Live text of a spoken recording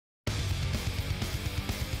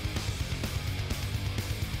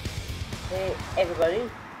Hey everybody,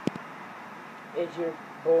 it's your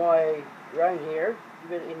boy Ryan here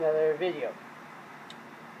with another video.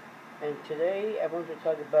 And today I want to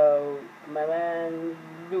talk about Milan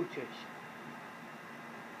Lucic.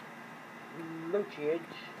 Lucic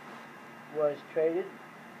was traded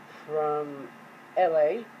from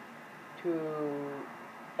LA to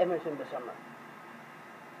Edmonton this summer.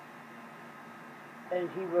 And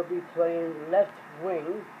he will be playing left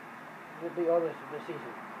wing with the others of the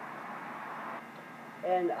season.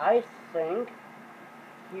 And I think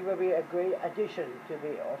he will be a great addition to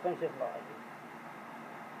the offensive line.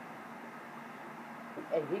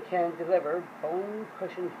 And he can deliver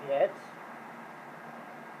bone-cushion hits.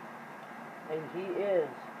 And he is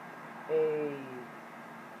a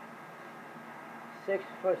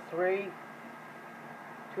 6'3",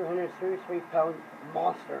 233-pound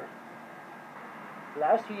monster.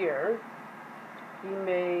 Last year,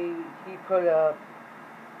 he put up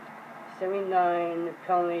 79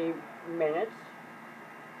 penalty minutes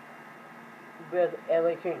with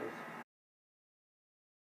LA Kings.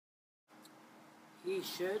 He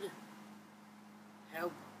should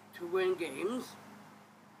help to win games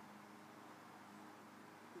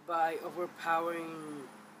by overpowering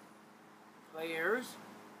players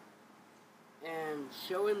and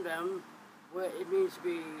showing them what it means to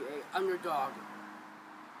be an underdog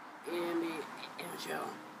in the NHL.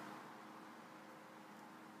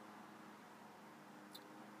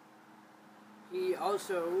 He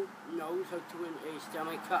also knows how to win a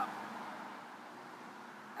Stanley Cup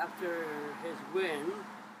after his win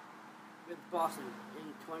with Boston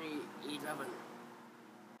in 2011.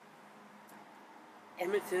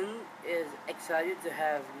 Edmonton is excited to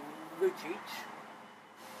have Lucic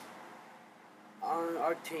on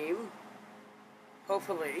our team.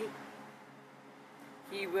 Hopefully,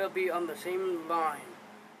 he will be on the same line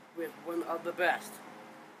with one of the best,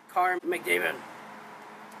 Connor McDavid.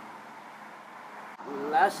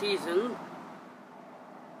 Last season,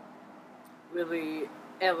 with the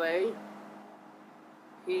LA,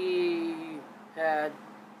 he had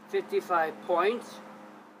 55 points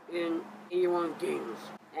in 81 games.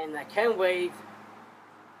 And I can't wait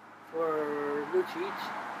for Lucic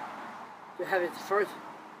to have his first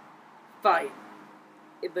fight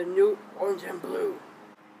in the new orange and blue.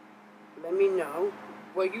 Let me know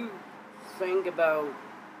what you think about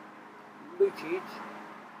Lucic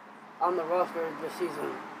on the roster this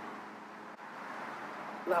season.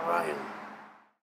 Love, Ryan.